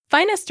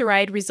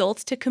Finasteride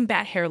Results to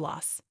combat hair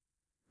loss.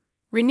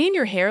 Renew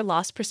your hair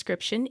loss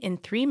prescription in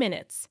 3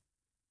 minutes.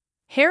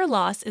 Hair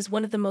loss is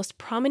one of the most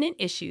prominent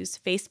issues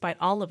faced by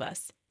all of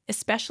us,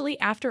 especially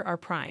after our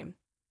prime.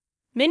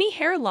 Many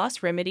hair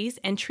loss remedies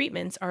and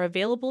treatments are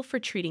available for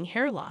treating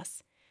hair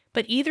loss,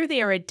 but either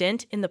they are a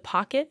dent in the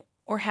pocket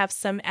or have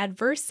some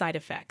adverse side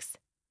effects.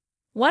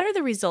 What are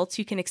the results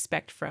you can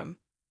expect from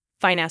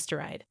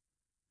finasteride?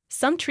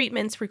 Some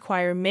treatments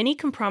require many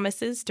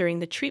compromises during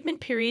the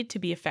treatment period to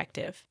be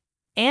effective.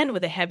 And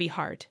with a heavy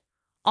heart,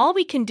 all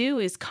we can do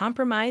is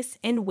compromise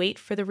and wait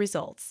for the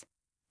results.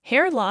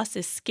 Hair loss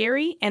is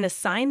scary and a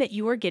sign that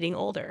you are getting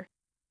older.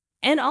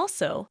 And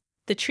also,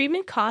 the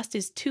treatment cost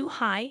is too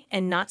high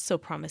and not so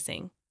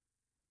promising.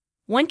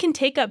 One can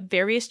take up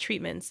various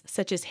treatments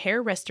such as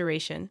hair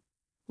restoration,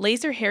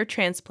 laser hair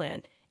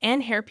transplant,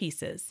 and hair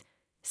pieces.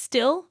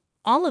 Still,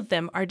 all of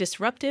them are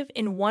disruptive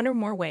in one or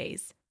more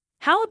ways.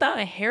 How about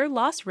a hair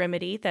loss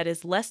remedy that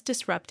is less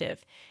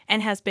disruptive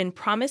and has been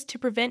promised to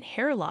prevent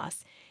hair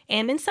loss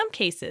and, in some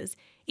cases,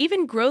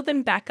 even grow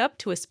them back up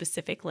to a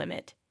specific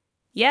limit?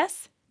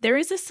 Yes, there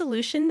is a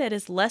solution that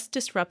is less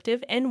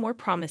disruptive and more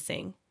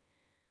promising.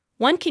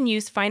 One can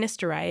use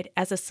finasteride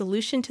as a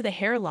solution to the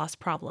hair loss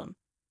problem.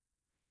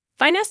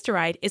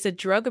 Finasteride is a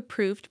drug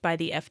approved by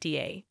the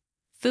FDA,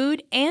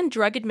 Food and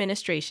Drug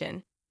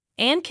Administration,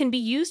 and can be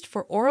used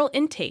for oral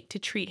intake to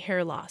treat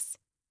hair loss.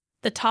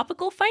 The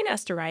topical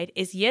finasteride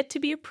is yet to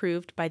be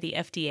approved by the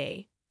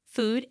FDA,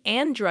 Food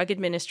and Drug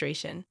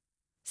Administration.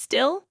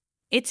 Still,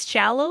 it's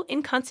shallow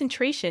in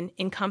concentration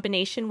in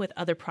combination with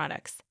other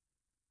products.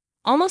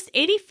 Almost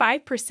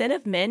 85%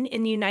 of men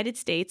in the United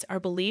States are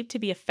believed to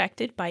be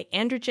affected by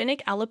androgenic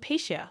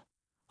alopecia,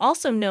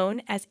 also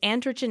known as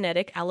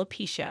androgenetic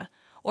alopecia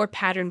or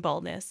pattern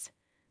baldness,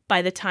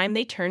 by the time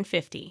they turn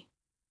 50.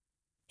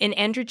 In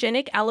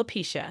androgenic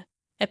alopecia,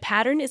 a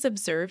pattern is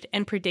observed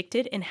and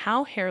predicted in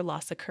how hair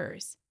loss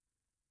occurs.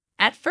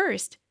 At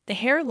first, the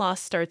hair loss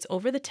starts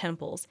over the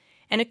temples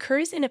and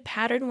occurs in a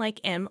pattern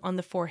like M on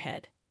the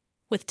forehead.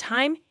 With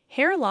time,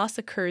 hair loss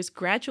occurs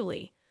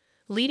gradually,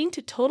 leading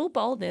to total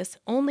baldness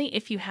only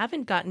if you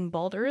haven't gotten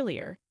bald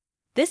earlier.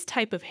 This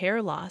type of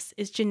hair loss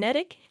is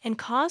genetic and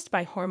caused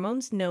by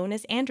hormones known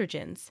as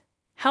androgens.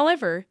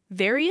 However,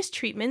 various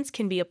treatments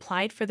can be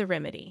applied for the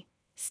remedy.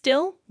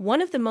 Still,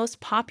 one of the most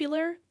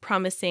popular,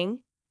 promising,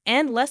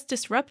 and less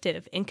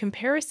disruptive in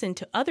comparison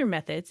to other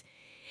methods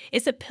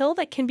is a pill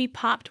that can be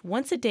popped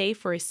once a day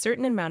for a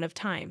certain amount of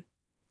time.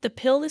 The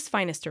pill is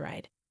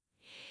finasteride.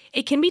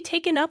 It can be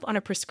taken up on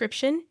a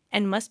prescription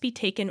and must be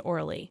taken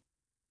orally.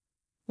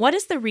 What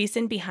is the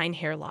reason behind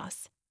hair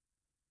loss?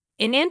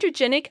 In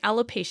androgenic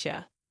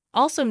alopecia,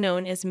 also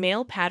known as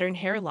male pattern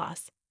hair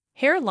loss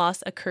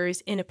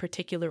occurs in a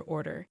particular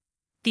order.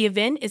 The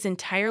event is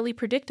entirely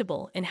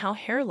predictable in how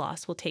hair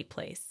loss will take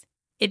place.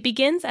 It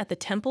begins at the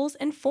temples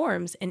and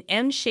forms an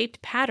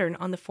M-shaped pattern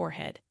on the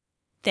forehead.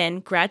 Then,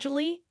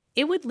 gradually,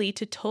 it would lead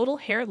to total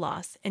hair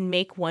loss and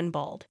make one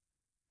bald.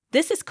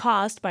 This is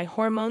caused by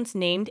hormones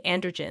named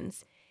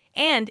androgens,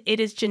 and it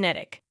is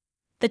genetic.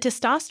 The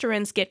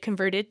testosterones get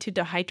converted to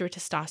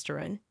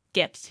dihydrotestosterone,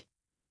 DHT.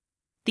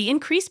 The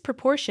increased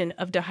proportion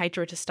of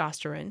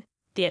dihydrotestosterone,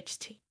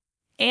 DHT,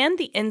 and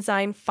the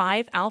enzyme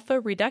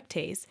 5-alpha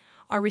reductase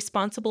are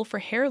responsible for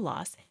hair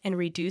loss and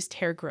reduced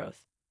hair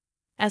growth.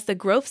 As the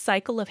growth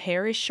cycle of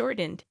hair is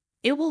shortened,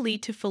 it will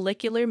lead to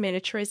follicular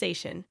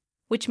miniaturization,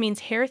 which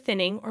means hair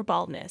thinning or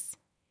baldness.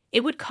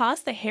 It would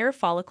cause the hair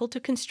follicle to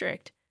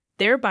constrict,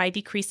 thereby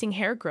decreasing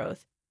hair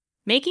growth,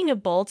 making a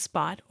bald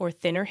spot or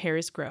thinner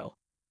hairs grow.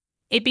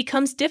 It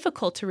becomes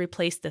difficult to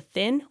replace the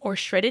thin or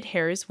shredded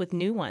hairs with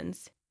new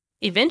ones.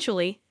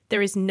 Eventually,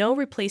 there is no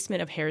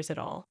replacement of hairs at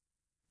all.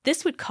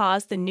 This would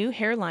cause the new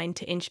hairline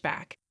to inch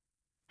back.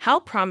 How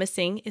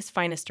promising is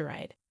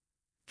finasteride?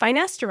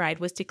 Finasteride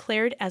was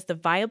declared as the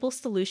viable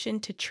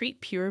solution to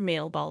treat pure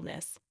male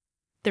baldness.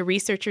 The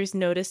researchers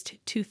noticed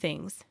 2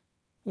 things.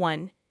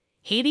 1.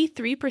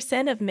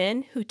 83% of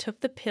men who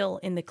took the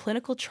pill in the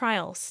clinical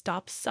trial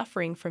stopped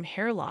suffering from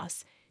hair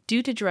loss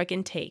due to drug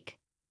intake.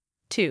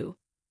 2.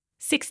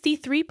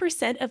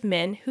 63% of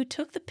men who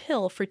took the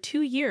pill for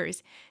 2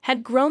 years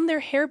had grown their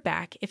hair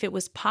back if it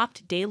was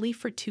popped daily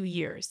for 2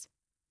 years.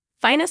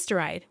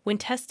 Finasteride, when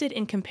tested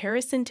in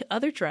comparison to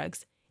other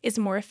drugs, is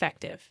more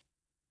effective.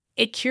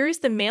 It cures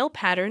the male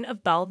pattern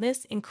of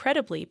baldness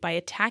incredibly by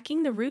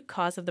attacking the root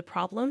cause of the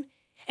problem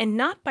and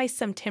not by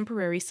some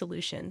temporary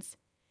solutions.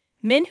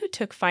 Men who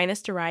took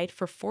finasteride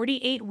for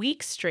 48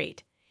 weeks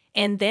straight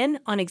and then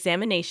on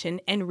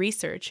examination and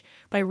research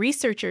by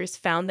researchers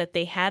found that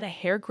they had a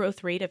hair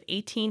growth rate of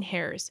 18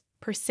 hairs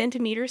per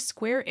centimeter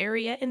square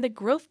area in the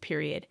growth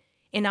period,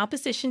 in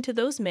opposition to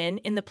those men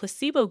in the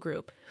placebo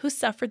group who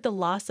suffered the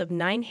loss of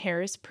 9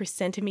 hairs per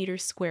centimeter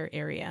square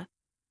area.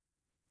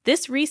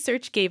 This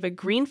research gave a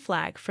green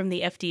flag from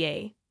the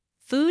FDA,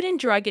 Food and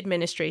Drug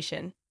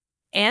Administration,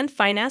 and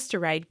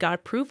finasteride got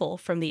approval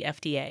from the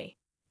FDA.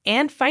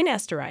 And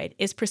finasteride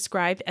is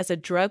prescribed as a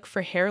drug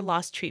for hair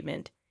loss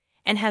treatment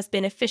and has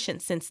been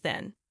efficient since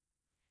then.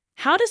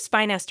 How does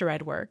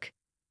finasteride work?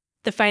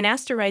 The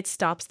finasteride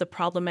stops the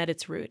problem at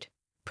its root,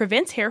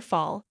 prevents hair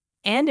fall,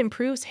 and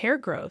improves hair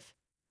growth.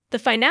 The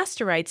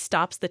finasteride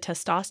stops the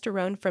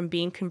testosterone from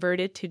being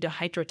converted to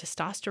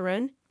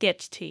dihydrotestosterone,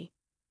 DHT.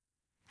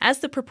 As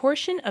the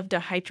proportion of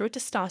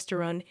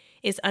dihydrotestosterone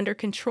is under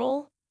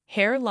control,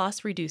 hair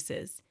loss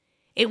reduces.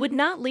 It would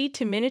not lead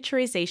to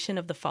miniaturization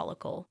of the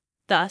follicle.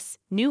 Thus,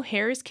 new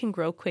hairs can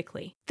grow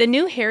quickly. The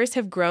new hairs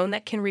have grown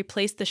that can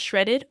replace the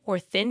shredded or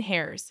thin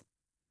hairs.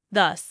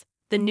 Thus,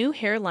 the new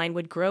hairline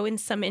would grow in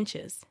some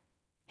inches.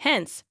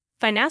 Hence,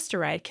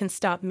 finasteride can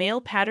stop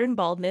male pattern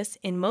baldness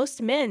in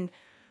most men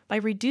by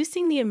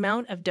reducing the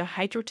amount of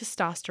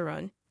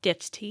dihydrotestosterone,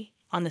 DHT,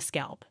 on the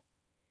scalp.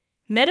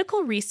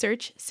 Medical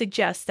research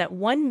suggests that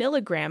 1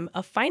 milligram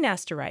of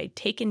finasteride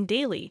taken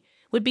daily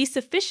would be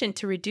sufficient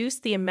to reduce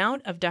the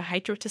amount of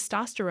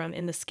dihydrotestosterone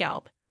in the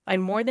scalp by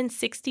more than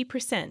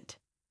 60%.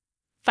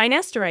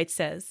 Finasteride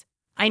says,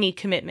 "I need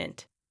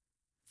commitment."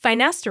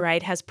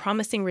 Finasteride has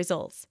promising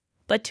results,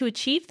 but to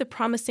achieve the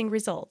promising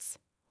results,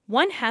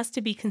 one has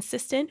to be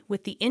consistent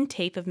with the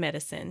intake of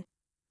medicine.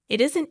 It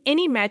isn't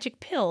any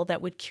magic pill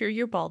that would cure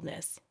your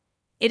baldness.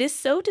 It is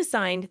so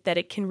designed that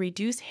it can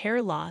reduce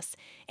hair loss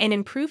and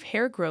improve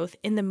hair growth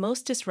in the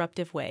most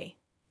disruptive way.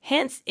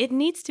 Hence, it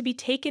needs to be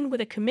taken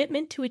with a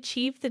commitment to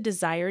achieve the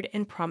desired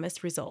and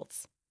promised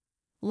results.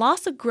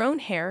 Loss of grown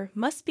hair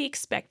must be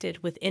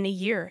expected within a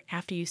year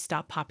after you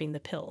stop popping the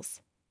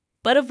pills.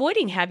 But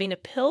avoiding having a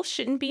pill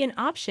shouldn't be an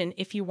option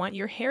if you want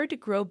your hair to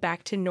grow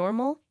back to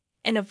normal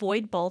and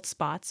avoid bald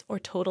spots or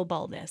total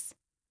baldness.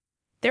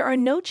 There are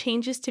no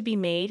changes to be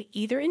made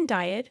either in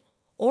diet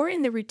or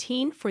in the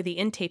routine for the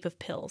intake of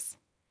pills.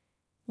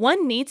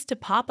 One needs to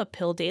pop a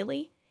pill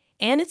daily,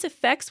 and its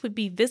effects would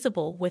be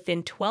visible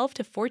within 12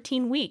 to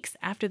 14 weeks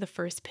after the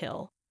first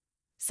pill.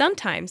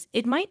 Sometimes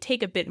it might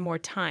take a bit more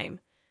time,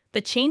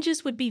 but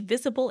changes would be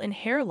visible in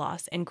hair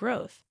loss and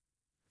growth.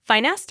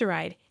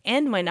 Finasteride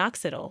and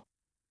minoxidil.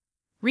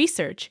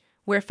 Research,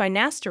 where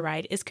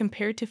finasteride is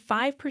compared to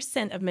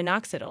 5% of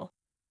minoxidil,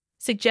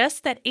 suggests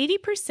that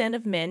 80%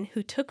 of men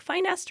who took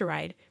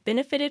finasteride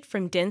benefited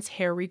from dense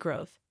hair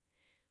regrowth.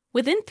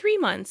 Within 3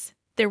 months,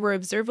 there were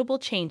observable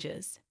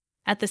changes.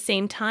 At the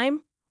same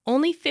time,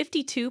 only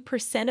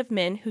 52% of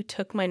men who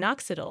took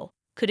minoxidil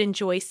could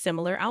enjoy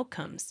similar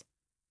outcomes.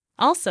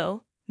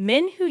 Also,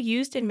 men who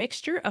used a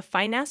mixture of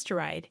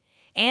finasteride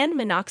and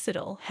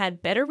minoxidil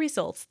had better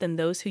results than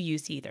those who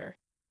used either.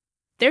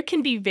 There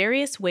can be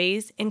various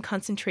ways and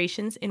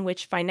concentrations in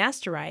which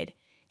finasteride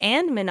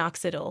and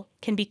minoxidil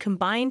can be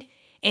combined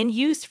and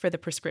used for the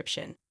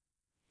prescription.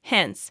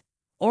 Hence,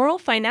 oral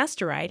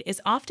finasteride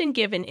is often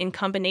given in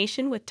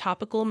combination with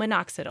topical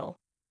minoxidil.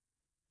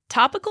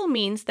 Topical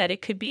means that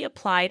it could be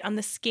applied on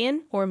the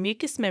skin or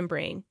mucous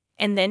membrane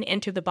and then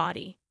enter the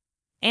body.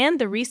 And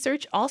the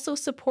research also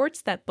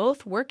supports that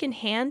both work in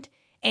hand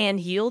and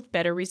yield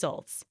better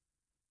results.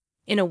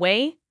 In a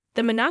way,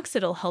 the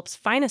minoxidil helps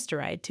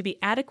finasteride to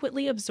be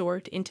adequately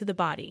absorbed into the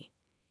body.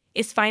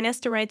 Is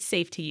finasteride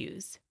safe to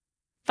use?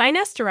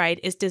 Finasteride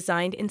is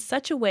designed in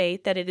such a way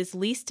that it is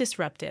least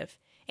disruptive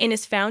and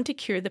is found to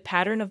cure the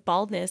pattern of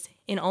baldness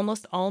in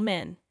almost all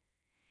men.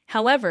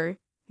 However,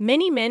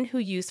 many men who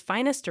use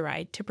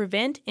finasteride to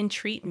prevent and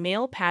treat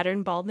male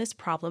pattern baldness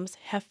problems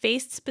have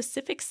faced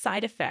specific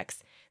side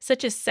effects,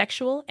 such as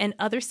sexual and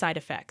other side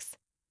effects.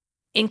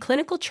 In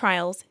clinical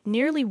trials,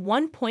 nearly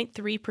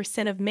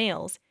 1.3% of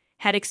males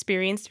had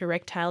experienced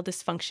erectile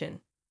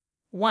dysfunction.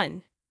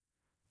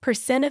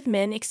 1% of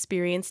men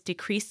experienced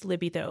decreased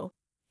libido,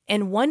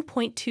 and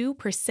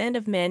 1.2%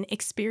 of men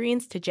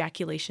experienced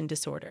ejaculation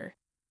disorder.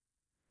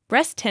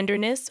 Breast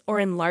tenderness or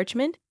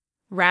enlargement,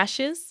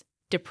 rashes,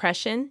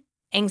 depression,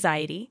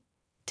 anxiety,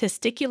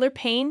 testicular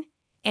pain,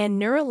 and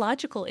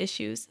neurological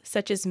issues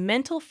such as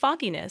mental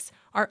fogginess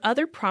are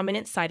other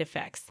prominent side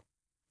effects.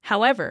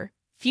 However,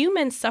 few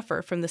men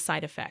suffer from the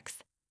side effects.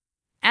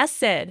 As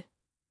said,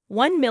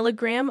 1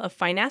 milligram of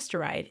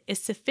finasteride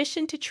is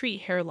sufficient to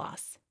treat hair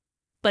loss.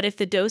 But if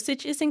the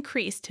dosage is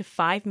increased to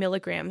 5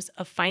 milligrams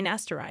of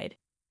finasteride,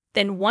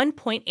 then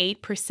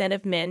 1.8%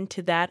 of men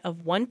to that of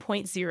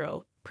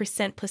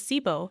 1.0%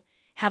 placebo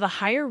have a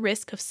higher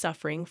risk of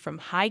suffering from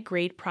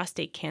high-grade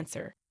prostate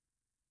cancer,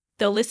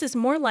 though this is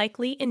more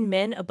likely in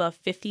men above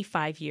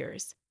 55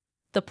 years.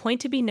 The point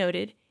to be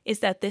noted is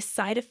that this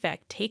side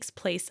effect takes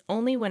place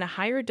only when a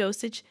higher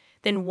dosage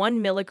than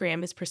 1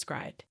 milligram is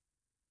prescribed.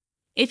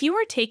 If you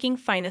are taking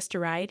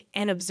finasteride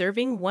and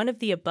observing one of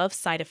the above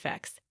side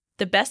effects,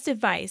 the best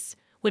advice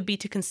would be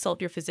to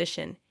consult your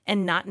physician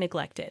and not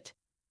neglect it.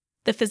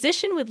 The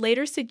physician would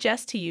later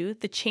suggest to you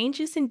the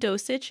changes in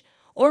dosage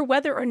or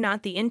whether or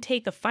not the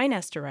intake of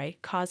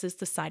finasteride causes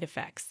the side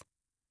effects.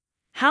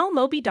 How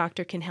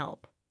MobiDoctor can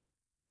help.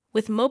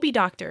 With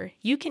MobiDoctor,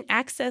 you can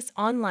access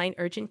online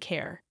urgent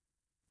care,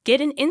 get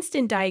an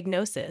instant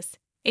diagnosis,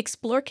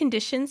 explore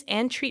conditions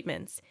and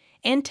treatments,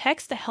 and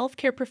text a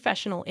healthcare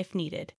professional if needed.